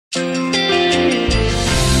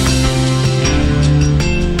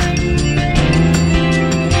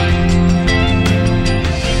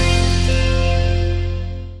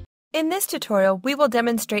In this tutorial, we will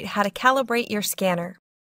demonstrate how to calibrate your scanner.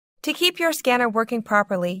 To keep your scanner working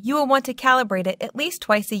properly, you will want to calibrate it at least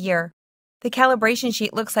twice a year. The calibration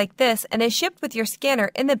sheet looks like this and is shipped with your scanner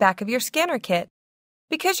in the back of your scanner kit.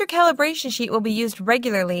 Because your calibration sheet will be used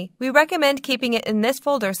regularly, we recommend keeping it in this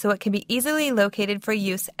folder so it can be easily located for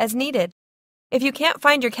use as needed. If you can't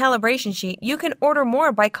find your calibration sheet, you can order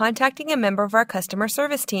more by contacting a member of our customer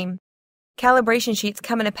service team. Calibration sheets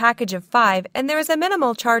come in a package of 5, and there is a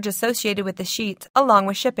minimal charge associated with the sheets, along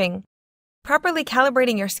with shipping. Properly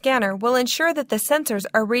calibrating your scanner will ensure that the sensors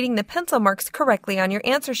are reading the pencil marks correctly on your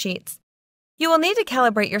answer sheets. You will need to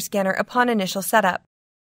calibrate your scanner upon initial setup.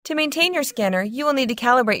 To maintain your scanner, you will need to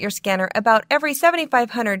calibrate your scanner about every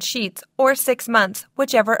 7,500 sheets or 6 months,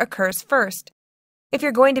 whichever occurs first. If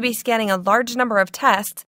you're going to be scanning a large number of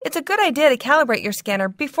tests, it's a good idea to calibrate your scanner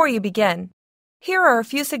before you begin. Here are a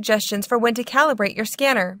few suggestions for when to calibrate your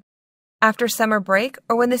scanner. After summer break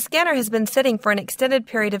or when the scanner has been sitting for an extended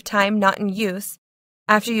period of time not in use.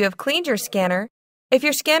 After you have cleaned your scanner, if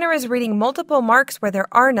your scanner is reading multiple marks where there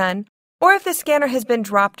are none, or if the scanner has been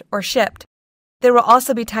dropped or shipped. There will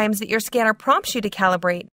also be times that your scanner prompts you to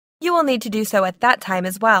calibrate. You will need to do so at that time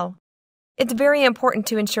as well. It's very important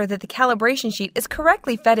to ensure that the calibration sheet is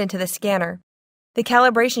correctly fed into the scanner. The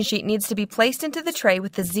calibration sheet needs to be placed into the tray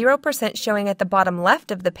with the 0% showing at the bottom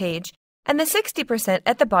left of the page and the 60%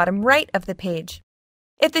 at the bottom right of the page.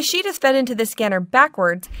 If the sheet is fed into the scanner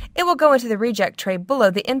backwards, it will go into the reject tray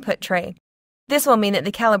below the input tray. This will mean that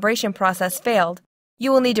the calibration process failed.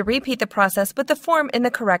 You will need to repeat the process with the form in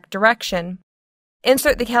the correct direction.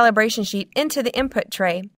 Insert the calibration sheet into the input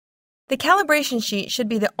tray. The calibration sheet should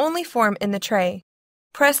be the only form in the tray.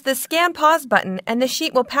 Press the Scan Pause button and the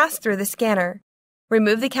sheet will pass through the scanner.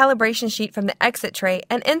 Remove the calibration sheet from the exit tray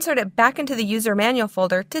and insert it back into the user manual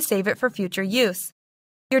folder to save it for future use.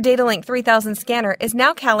 Your DataLink 3000 scanner is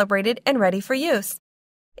now calibrated and ready for use.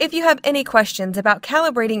 If you have any questions about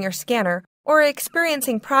calibrating your scanner or are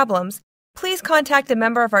experiencing problems, please contact a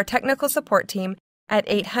member of our technical support team at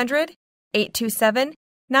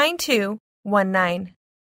 800-827-9219.